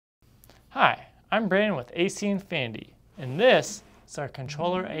Hi, I'm Brandon with AC Infinity, and this is our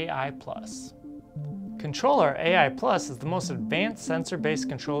Controller AI Plus. Controller AI Plus is the most advanced sensor-based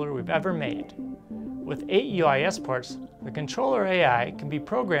controller we've ever made. With 8 UIS ports, the Controller AI can be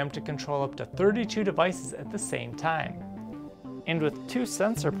programmed to control up to 32 devices at the same time. And with 2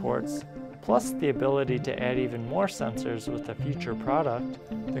 sensor ports, plus the ability to add even more sensors with a future product,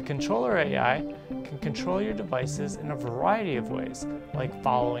 the Controller AI can control your devices in a variety of ways, like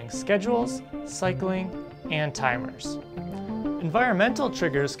following schedules, cycling, and timers. Environmental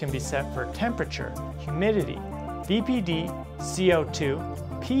triggers can be set for temperature, humidity, VPD,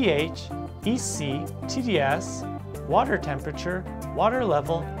 CO2, pH, EC, TDS, water temperature, water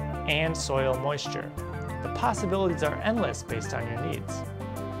level, and soil moisture. The possibilities are endless based on your needs.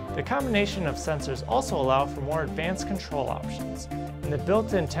 The combination of sensors also allow for more advanced control options, and the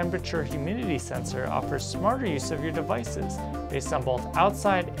built-in temperature humidity sensor offers smarter use of your devices based on both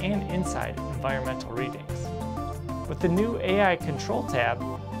outside and inside environmental readings. With the new AI Control tab,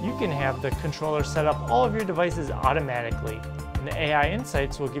 you can have the controller set up all of your devices automatically, and the AI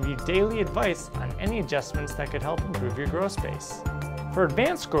Insights will give you daily advice on any adjustments that could help improve your grow space. For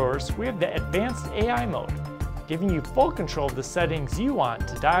advanced growers, we have the Advanced AI mode, giving you full control of the settings you want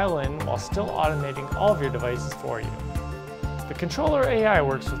to dial in while still automating all of your devices for you. The Controller AI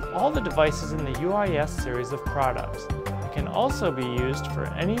works with all the devices in the UIS series of products. It can also be used for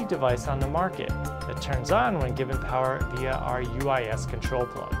any device on the market that turns on when given power via our UIS control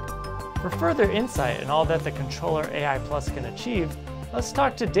plug. For further insight on all that the Controller AI Plus can achieve, let's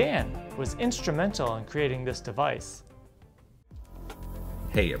talk to Dan, who was instrumental in creating this device.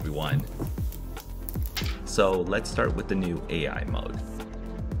 Hey everyone. So let's start with the new AI mode.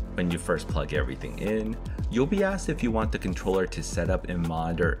 When you first plug everything in, you'll be asked if you want the controller to set up and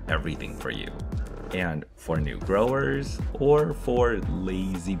monitor everything for you. And for new growers, or for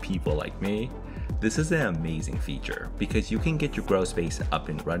lazy people like me, this is an amazing feature because you can get your grow space up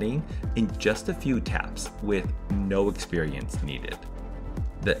and running in just a few taps with no experience needed.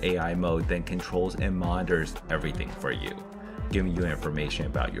 The AI mode then controls and monitors everything for you, giving you information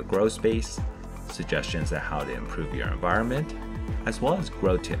about your grow space, suggestions on how to improve your environment, as well as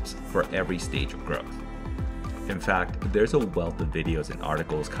grow tips for every stage of growth. In fact, there's a wealth of videos and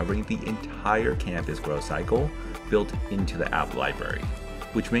articles covering the entire campus grow cycle built into the app library,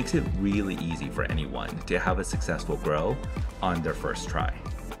 which makes it really easy for anyone to have a successful grow on their first try.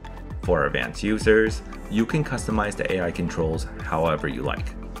 For advanced users, you can customize the AI controls however you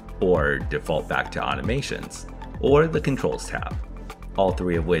like, or default back to automations, or the controls tab. All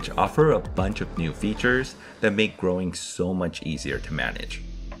 3 of which offer a bunch of new features that make growing so much easier to manage.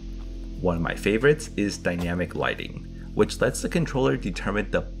 One of my favorites is dynamic lighting, which lets the controller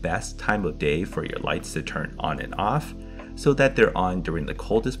determine the best time of day for your lights to turn on and off, so that they're on during the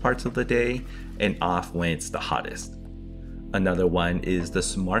coldest parts of the day and off when it's the hottest. Another one is the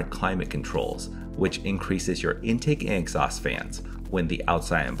smart climate controls, which increases your intake and exhaust fans when the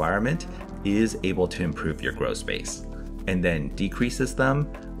outside environment is able to improve your grow space, and then decreases them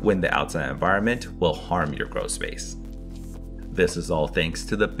when the outside environment will harm your grow space. This is all thanks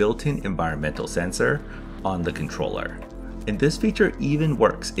to the built-in environmental sensor on the controller. And this feature even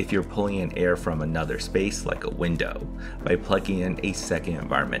works if you're pulling in air from another space like a window by plugging in a second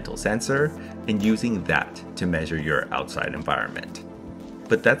environmental sensor and using that to measure your outside environment.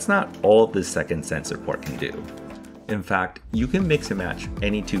 But that's not all this second sensor port can do. In fact, you can mix and match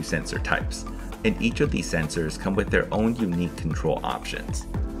any 2 sensor types, and each of these sensors come with their own unique control options.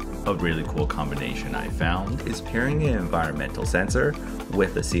 A really cool combination I found is pairing an environmental sensor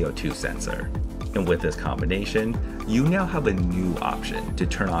with a CO2 sensor. And with this combination, you now have a new option to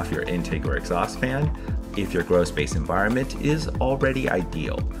turn off your intake or exhaust fan if your grow space environment is already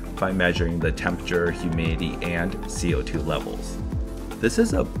ideal by measuring the temperature, humidity, and CO2 levels. This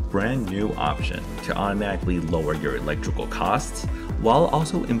is a brand new option to automatically lower your electrical costs while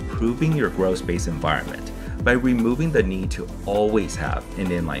also improving your grow space environment by removing the need to always have an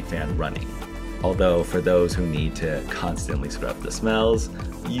inline fan running. Although for those who need to constantly scrub the smells,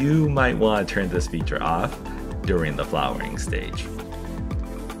 you might want to turn this feature off during the flowering stage.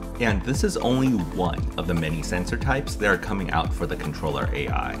 And this is only one of the many sensor types that are coming out for the Controller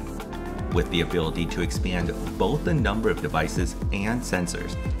AI. With the ability to expand both the number of devices and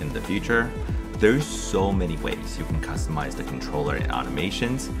sensors in the future, there's so many ways you can customize the controller and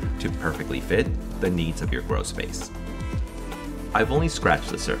automations to perfectly fit the needs of your grow space. I've only scratched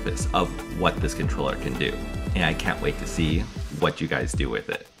the surface of what this controller can do, and I can't wait to see what you guys do with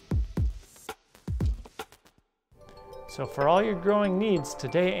it. So for all your growing needs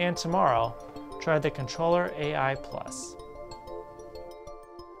today and tomorrow, try the Controller AI Plus.